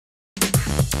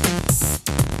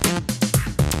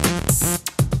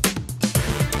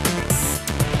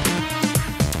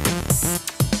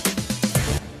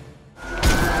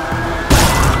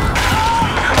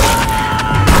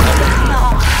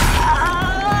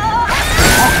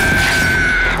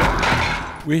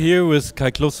We're here with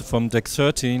Klose from Deck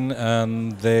 13,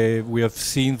 and we have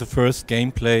seen the first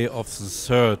gameplay of the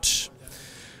Search.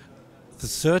 The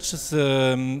Search is,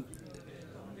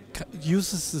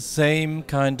 uses the same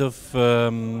kind of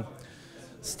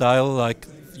style like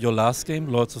your last game,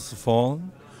 Lords of the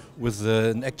Fallen, with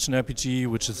an action RPG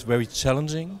which is very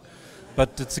challenging,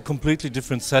 but it's a completely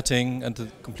different setting and a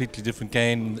completely different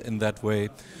game in that way.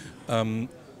 And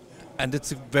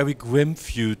it's a very grim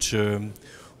future.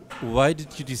 Why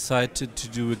did you decide to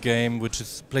do a game which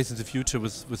is placed in the future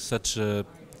with such a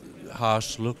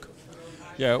harsh look?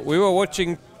 Yeah, we were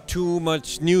watching too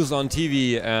much news on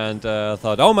TV and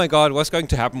thought, oh my god, what's going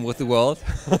to happen with the world?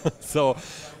 So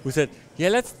we said, yeah,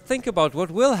 let's think about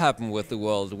what will happen with the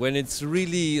world when it's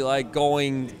really like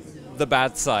going the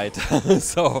bad side.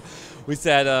 So we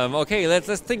said, okay,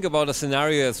 let's think about a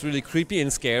scenario that's really creepy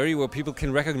and scary where people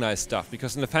can recognize stuff.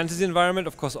 Because in a fantasy environment,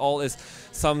 of course, all is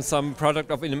some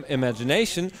product of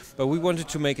imagination, but we wanted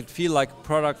to make it feel like a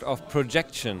product of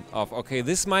projection, of, okay,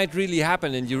 this might really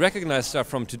happen, and you recognize stuff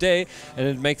from today, and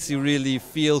it makes you really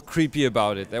feel creepy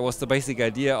about it. That was the basic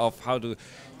idea of how to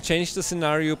change the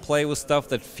scenario, play with stuff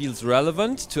that feels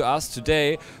relevant to us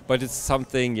today, but it's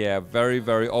something, yeah, very,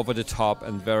 very over the top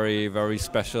and very, very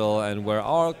special, and where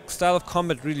our style of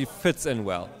combat really fits in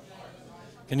well.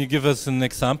 Can you give us an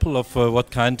example of what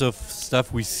kind of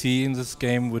stuff we see in this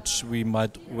game which we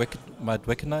might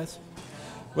recognize?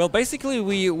 Well, basically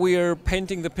we are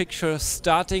painting the picture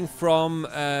starting from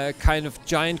a kind of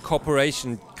giant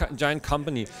corporation, giant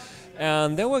company.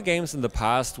 And there were games in the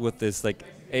past with this like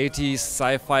 80s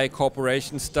sci-fi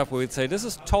corporation stuff where we'd say this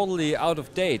is totally out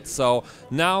of date. So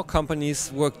now companies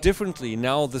work differently.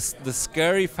 Now the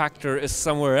scary factor is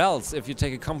somewhere else. If you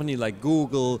take a company like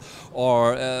Google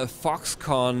or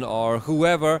Foxconn or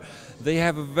whoever, they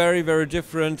have a very, very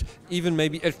different, even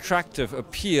maybe attractive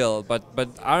appeal, but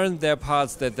aren't there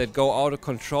parts that go out of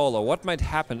control? Or what might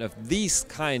happen if these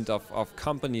kind of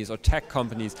companies or tech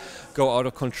companies go out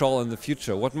of control in the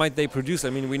future? What might they produce? I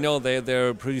mean, we know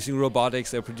they're producing robotics,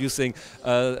 they're producing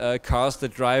cars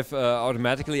that drive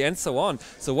automatically and so on.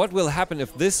 So what will happen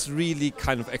if this really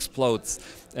kind of explodes?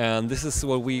 And this is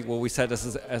what we set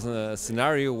as a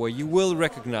scenario where you will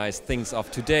recognize things of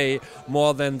today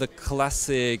more than the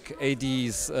classic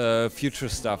 80s future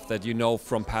stuff that you know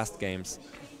from past games.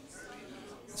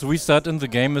 So we start in the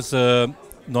game as a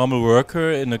normal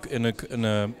worker in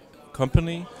a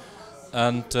company,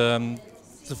 and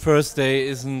the first day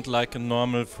isn't like a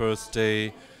normal first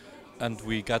day, and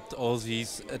we got all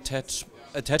these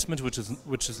attachments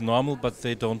which is normal, but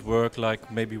they don't work like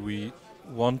maybe we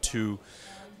want to.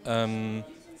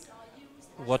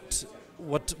 What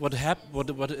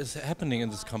is happening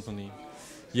in this company?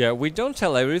 Yeah, we don't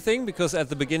tell everything because at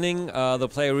the beginning the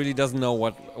player really doesn't know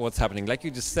what's happening. Like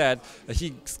you just said,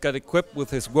 he's got equipped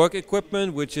with his work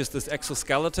equipment, which is this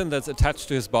exoskeleton that's attached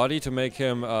to his body to make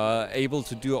him able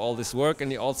to do all this work,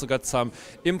 and he also got some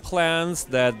implants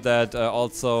that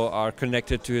also are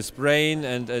connected to his brain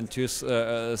and to his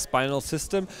spinal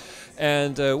system.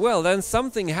 And well, then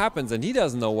something happens and he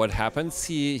doesn't know what happens.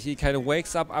 He kind of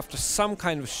wakes up after some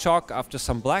kind of shock, after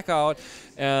some blackout,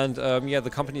 and yeah, the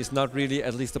company is not really,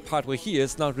 at least the part where he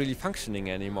is, not really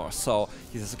functioning anymore. So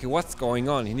he says, okay, what's going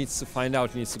on? He needs to find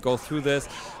out, he needs to go through this,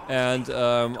 and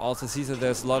also sees that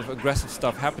there's a lot of aggressive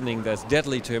stuff happening that's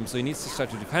deadly to him, so he needs to start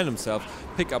to defend himself,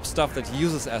 pick up stuff that he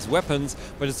uses as weapons,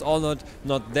 but it's all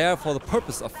not there for the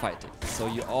purpose of fighting. So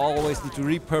you always need to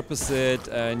repurpose it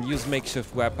and use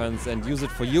makeshift weapons and use it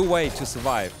for your way to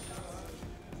survive.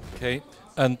 Okay,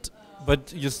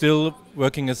 but you're still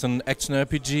working as an action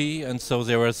RPG, and so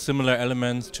there are similar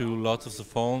elements to Lords of the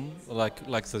Fallen, like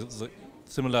the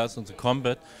similars in the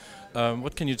combat.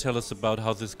 What can you tell us about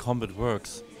how this combat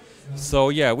works? So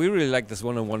yeah, we really like this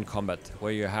one-on-one combat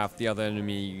where you have the other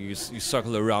enemy, you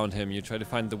circle around him, you try to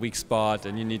find the weak spot,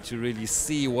 and you need to really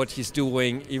see what he's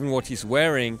doing, even what he's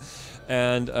wearing.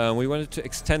 And we wanted to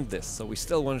extend this, so we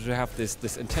still wanted to have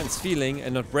this intense feeling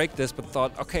and not break this, but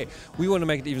thought, okay, we want to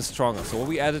make it even stronger. So what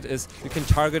we added is you can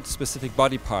target specific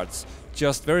body parts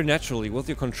just very naturally with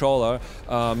your controller.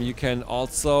 You can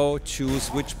also choose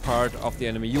which part of the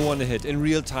enemy you want to hit in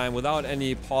real time without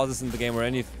any pauses in the game or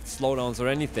any slowdowns or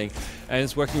anything, and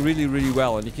it's working really, really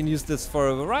well. And you can use this for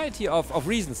a variety of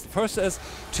reasons. The first is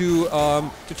to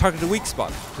target the weak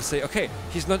spot, to say, okay,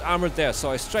 he's not armored there,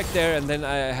 so I strike there and then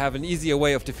I have an easier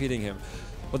way of defeating him.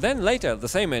 But then later, the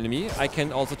same enemy, I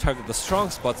can also target the strong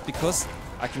spots because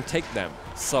I can take them.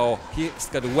 So he's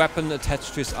got a weapon attached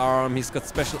to his arm, he's got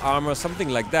special armor, something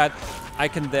like that. I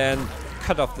can then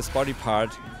cut off this body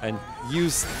part and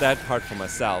use that part for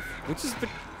myself, which is a bit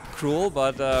cruel,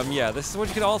 but yeah, this is what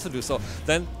you can also do. So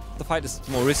then the fight is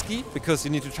more risky because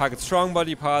you need to target strong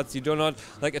body parts. You do not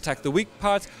like attack the weak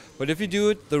parts. But if you do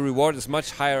it, the reward is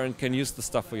much higher and can use the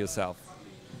stuff for yourself.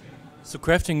 So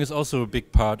crafting is also a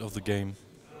big part of the game.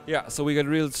 Yeah, so we got a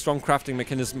real strong crafting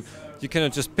mechanism. You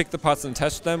cannot just pick the parts and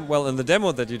attach them. Well, in the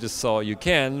demo that you just saw, you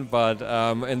can, but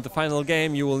in the final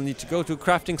game, you will need to go to a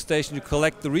crafting station to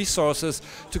collect the resources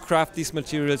to craft these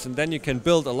materials, and then you can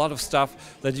build a lot of stuff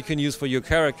that you can use for your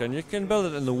character, and you can build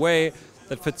it in a way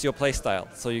that fits your playstyle.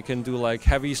 So you can do like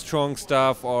heavy, strong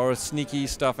stuff or sneaky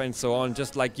stuff and so on,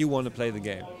 just like you want to play the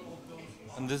game.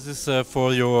 And this is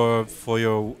for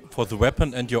the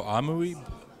weapon and your armory.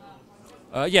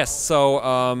 Yes,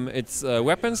 so it's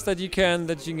weapons that you can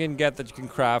get, that you can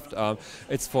craft.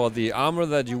 It's for the armor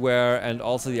that you wear, and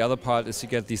also the other part is you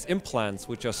get these implants,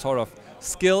 which are sort of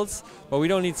skills. But we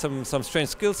don't need some strange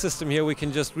skill system here. We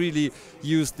can just really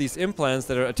use these implants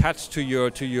that are attached to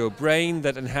your brain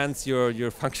that enhance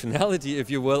your functionality, if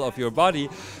you will, of your body.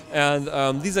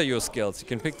 And these are your skills. You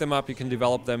can pick them up, you can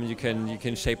develop them, you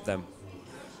can shape them.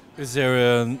 Is there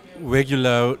a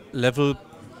regular level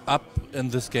up in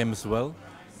this game as well?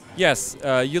 Yes,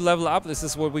 you level up. This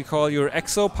is what we call your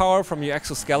exo power from your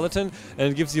exoskeleton,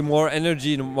 and it gives you more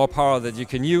energy and more power that you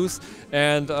can use.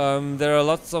 And there are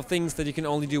lots of things that you can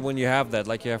only do when you have that.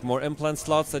 Like you have more implant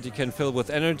slots that you can fill with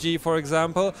energy, for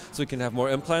example, so you can have more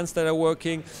implants that are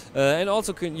working. And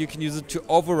also you can use it to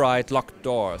override locked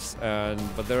doors.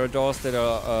 But there are doors that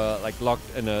are like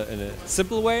locked in a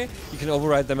simple way. You can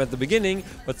override them at the beginning,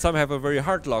 but some have a very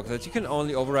hard lock that you can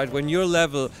only override when your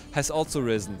level has also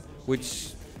risen, which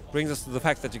brings us to the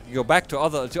fact that you can go back to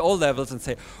old levels and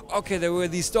say, okay, there were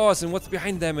these doors and what's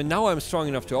behind them, and now I'm strong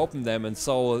enough to open them, and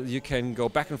so you can go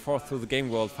back and forth through the game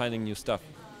world finding new stuff.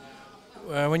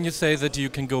 When you say that you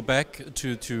can go back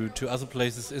to other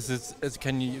places, is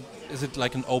it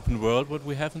like an open world what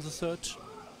we have in the search?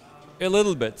 A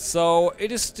little bit. So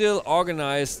it is still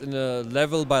organized in a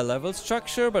level by level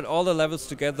structure, but all the levels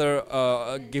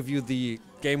together give you the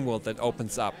game world that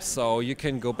opens up. So you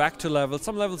can go back to levels.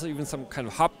 Some levels are even some kind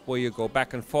of hub where you go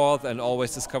back and forth and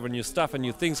always discover new stuff and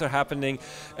new things are happening.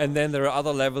 And then there are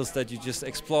other levels that you just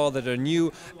explore that are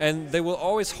new, and they will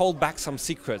always hold back some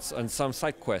secrets and some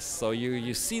side quests. So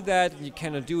you see that and you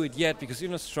cannot do it yet because you're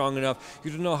not strong enough.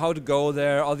 You don't know how to go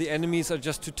there, or the enemies are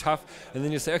just too tough. And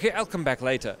then you say, okay, I'll come back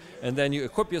later. And then you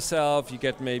equip yourself. You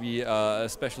get maybe a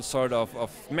special sort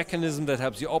of mechanism that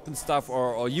helps you open stuff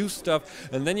or use stuff.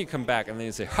 And then you come back and then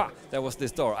you say, ha, there was this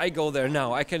door. I go there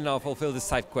now. I can now fulfill this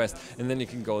side quest, and then you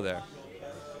can go there.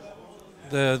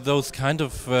 Those kind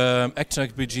of action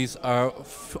RPGs are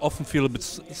often feel a bit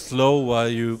slow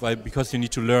because you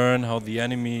need to learn how the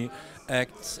enemy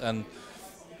acts,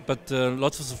 but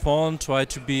lots of the Fallen try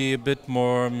to be a bit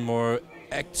more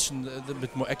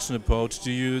action approach.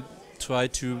 Do you try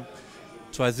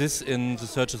this in the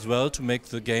search as well to make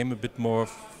the game a bit more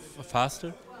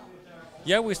faster?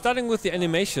 Yeah, we're starting with the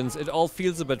animations. It all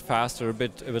feels a bit faster, a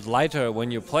bit lighter when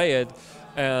you play it.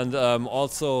 And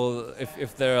also,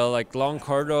 if there are like long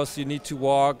corridors you need to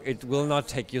walk, it will not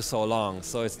take you so long.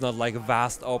 So it's not like a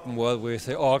vast open world where you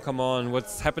say, oh, come on,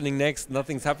 what's happening next?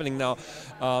 Nothing's happening now.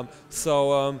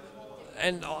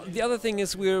 And the other thing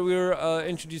is we're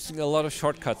introducing a lot of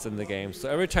shortcuts in the game. So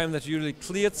every time that you really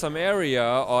cleared some area,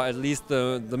 or at least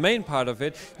the main part of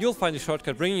it, you'll find a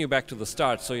shortcut bringing you back to the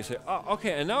start. So you say, oh,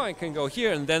 okay, and now I can go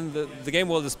here, and then the game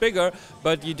world is bigger,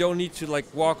 but you don't need to like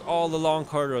walk all the long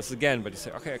corridors again. But you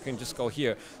say, okay, I can just go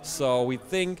here. So we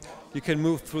think you can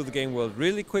move through the game world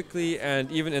really quickly, and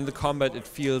even in the combat, it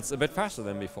feels a bit faster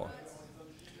than before.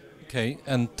 Okay,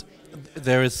 and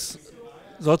there is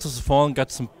lots of the Fallen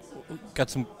got some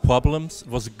problems. It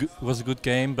was a good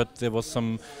game, but there was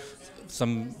some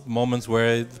moments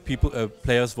where the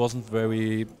players doesn't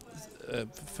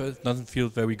feel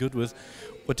very good with.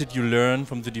 What did you learn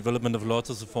from the development of Lords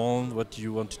of the Fallen? What do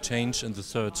you want to change in the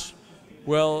search?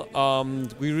 Well,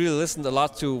 we really listened a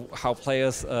lot to how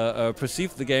players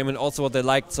perceived the game and also what they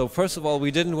liked. So first of all, we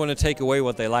didn't want to take away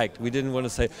what they liked. We didn't want to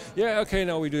say, yeah, okay,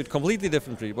 now we do it completely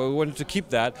differently. But we wanted to keep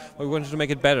that, but we wanted to make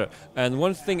it better. And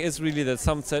one thing is really that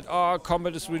some said, oh,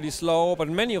 combat is really slow. But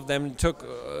many of them took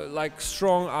like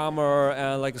strong armor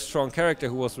and like a strong character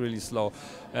who was really slow.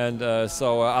 And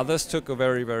so others took a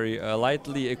very, very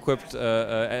lightly equipped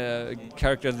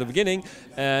character at the beginning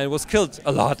and was killed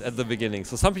a lot at the beginning.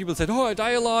 So some people said, oh, I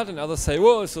die a lot, and others say,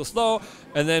 whoa, it's so slow.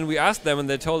 And then we asked them, and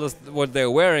they told us what they're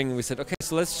wearing, and we said, okay,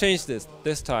 so let's change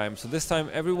this time. So this time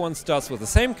everyone starts with the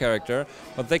same character,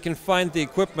 but they can find the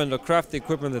equipment or craft the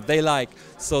equipment that they like,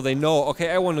 so they know,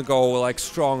 okay, I want to go like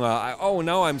stronger. Oh,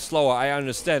 now I'm slower. I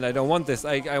understand. I don't want this.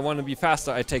 I want to be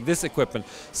faster. I take this equipment.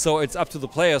 So it's up to the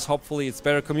players. Hopefully, it's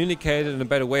better communicated in a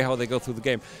better way how they go through the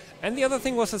game. And the other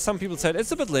thing was that some people said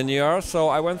it's a bit linear. So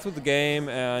I went through the game,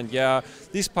 and yeah,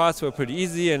 these parts were pretty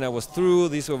easy, and I was through.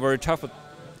 These were very tough. But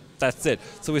that's it.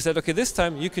 So we said, okay, this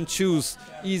time you can choose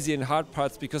easy and hard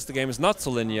parts because the game is not so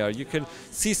linear. You can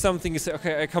see something, you say,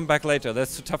 okay, I come back later,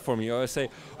 that's too tough for me. Or I say,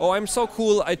 oh, I'm so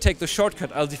cool, I take the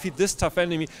shortcut, I'll defeat this tough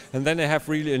enemy, and then I have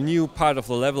really a new part of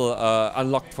the level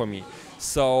unlocked for me.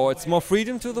 So it's more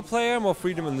freedom to the player, more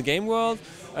freedom in the game world,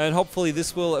 and hopefully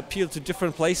this will appeal to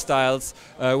different play styles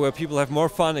where people have more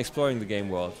fun exploring the game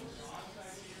world.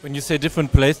 When you say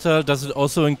different playstyle, does it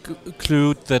also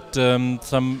include that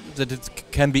that it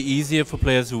can be easier for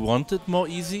players who want it more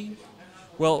easy?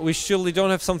 Well, we surely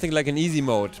don't have something like an easy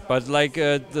mode, but like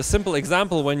the simple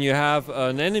example, when you have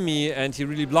an enemy and he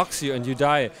really blocks you and you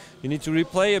die, you need to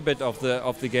replay a bit of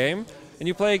the game, and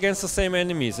you play against the same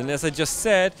enemies. And as I just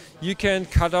said, you can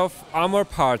cut off armor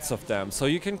parts of them, so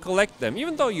you can collect them.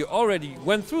 Even though you already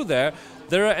went through there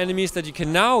are enemies that you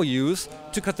can now use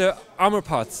to cut their armor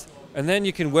parts. And then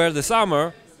you can wear this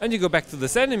armor, and you go back to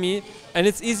this enemy, and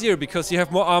it's easier because you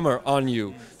have more armor on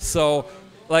you. So,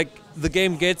 like, the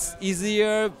game gets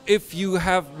easier if you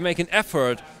make an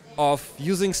effort of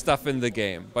using stuff in the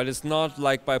game. But it's not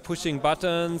like by pushing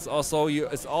buttons, also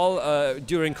it's all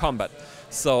during combat.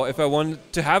 So if I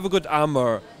want to have a good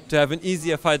armor, to have an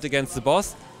easier fight against the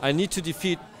boss, I need to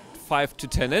defeat 5 to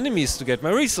 10 enemies to get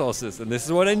my resources, and this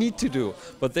is what I need to do.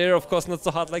 But they're of course not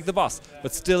so hard like the boss,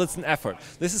 but still it's an effort.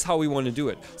 This is how we want to do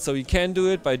it. So you can do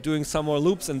it by doing some more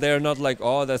loops, and they're not like,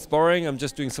 oh, that's boring, I'm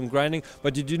just doing some grinding,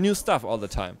 but you do new stuff all the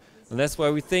time. And that's why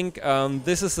we think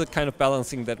this is the kind of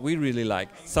balancing that we really like.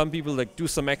 Some people like do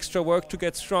some extra work to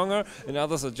get stronger, and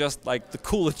others are just like the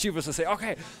cool achievers that say,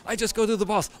 okay, I just go to the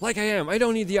boss like I am, I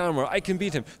don't need the armor, I can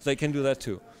beat him. So they can do that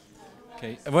too.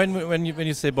 Okay. When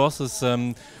you say bosses,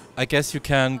 I guess you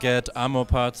can get armor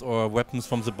parts or weapons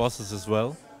from the bosses as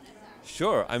well?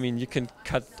 Sure, I mean you can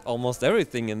cut almost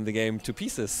everything in the game to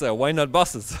pieces, so why not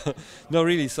bosses? No,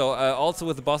 really, so also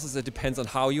with the bosses it depends on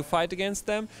how you fight against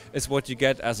them, is what you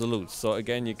get as a loot. So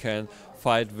again, you can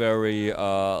fight very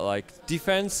like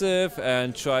defensive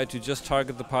and try to just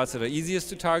target the parts that are easiest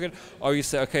to target, or you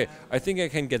say, okay, I think I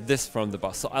can get this from the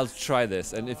boss, so I'll try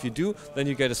this, and if you do, then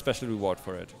you get a special reward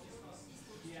for it.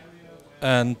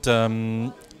 And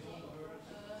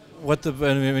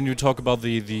when you talk about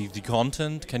the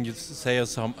content, can you say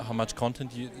us how much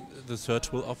content the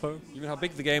search will offer? You mean how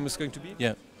big the game is going to be?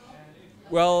 Yeah.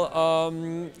 Well,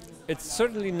 it's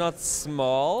certainly not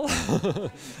small.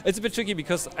 It's a bit tricky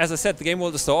because, as I said, the game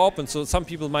world is so open, so some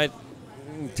people might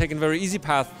take a very easy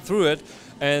path through it,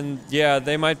 and yeah,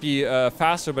 they might be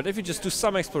faster, but if you just do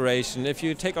some exploration, if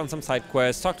you take on some side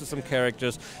quests, talk to some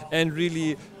characters, and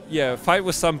really fight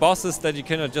with some bosses that you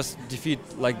cannot just defeat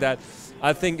like that,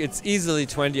 I think it's easily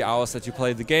 20 hours that you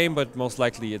play the game, but most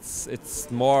likely it's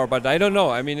more, but I don't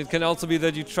know. I mean, it can also be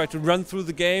that you try to run through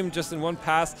the game just in one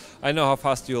pass. I know how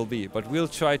fast you'll be, but we'll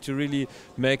try to really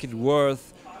make it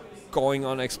worth going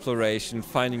on exploration,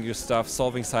 finding your stuff,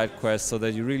 solving side quests, so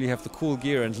that you really have the cool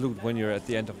gear and loot when you're at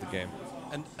the end of the game.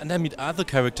 And I meet other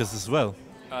characters as well.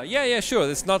 Yeah, sure.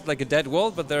 It's not like a dead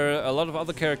world, but there are a lot of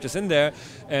other characters in there,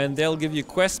 and they'll give you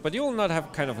quests, but you will not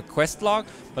have kind of a quest log,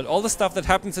 but all the stuff that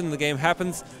happens in the game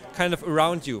happens kind of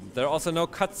around you. There are also no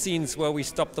cutscenes where we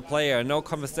stop the player, no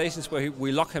conversations where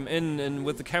we lock him in and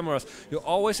with the cameras. You're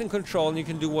always in control, and you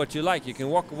can do what you like. You can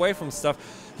walk away from stuff.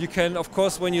 You can, of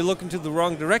course, when you look into the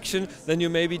wrong direction, then you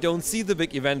maybe don't see the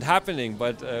big event happening,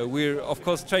 but we're, of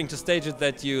course, trying to stage it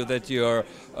that you're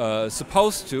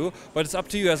supposed to, but it's up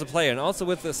to you as a player. And also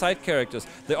with the side characters,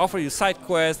 they offer you side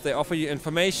quests, they offer you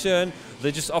information,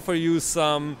 they just offer you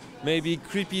some maybe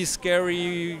creepy,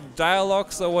 scary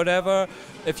dialogues or whatever,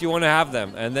 if you want to have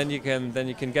them, and then you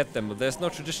can get them. But there's no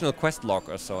traditional quest log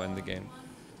or so in the game.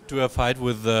 Do I fight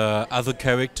with other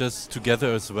characters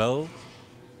together as well?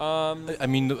 I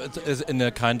mean, in a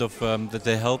kind of that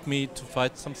they help me to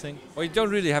fight something? Well, you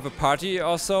don't really have a party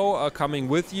also coming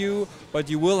with you, but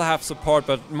you will have support,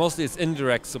 but mostly it's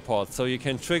indirect support. So you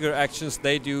can trigger actions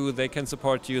they do, they can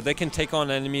support you, they can take on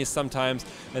enemies sometimes,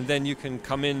 and then you can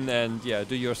come in and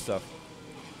do your stuff.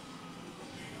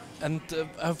 And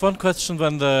I have one question.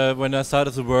 When I started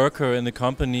as a worker in a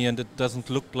company and it doesn't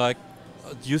look like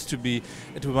it used to be,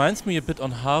 it reminds me a bit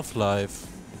on Half-Life.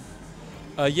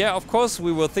 Yeah, of course,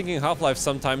 we were thinking Half-Life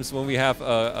sometimes when we have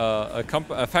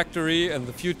a factory in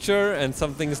the future and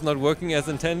something is not working as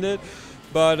intended.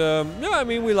 But yeah, I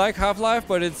mean, we like Half-Life,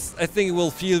 but I think it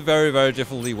will feel very, very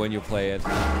differently when you play it.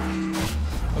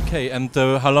 Okay, and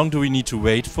how long do we need to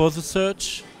wait for the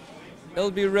Surge?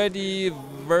 It'll be ready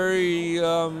very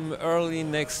early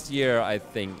next year, I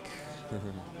think.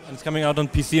 And it's coming out on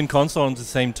PC and console at the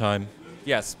same time.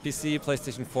 Yes, PC,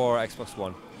 PlayStation 4, Xbox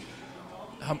One.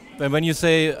 When you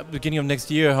say beginning of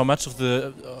next year, how much of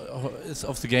the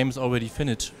game is already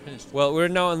finished? Well, we're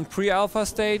now in pre-alpha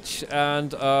stage,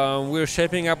 and we're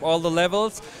shaping up all the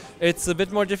levels. It's a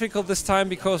bit more difficult this time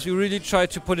because we really try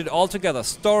to put it all together: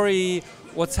 story,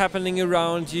 what's happening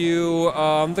around you,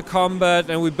 the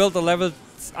combat, and we build the levels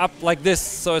up like this,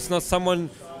 so it's not someone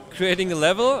creating a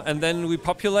level and then we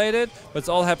populate it, but it's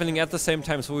all happening at the same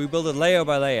time. So we build it layer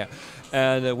by layer,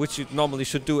 and which you normally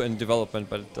should do in development,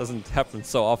 but it doesn't happen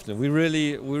so often. We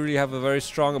really have a very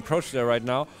strong approach there right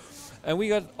now, and we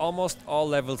got almost all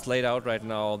levels laid out right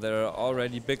now. There are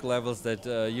already big levels that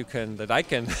I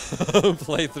can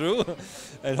play through,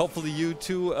 and hopefully you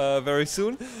too very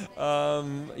soon.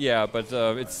 Yeah, but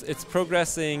it's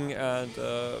progressing, and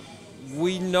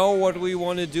we know what we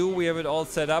want to do. We have it all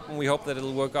set up, and we hope that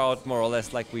it'll work out more or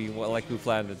less like we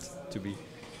planned it to be.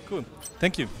 Cool.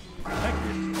 Thank you.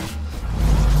 Thank you.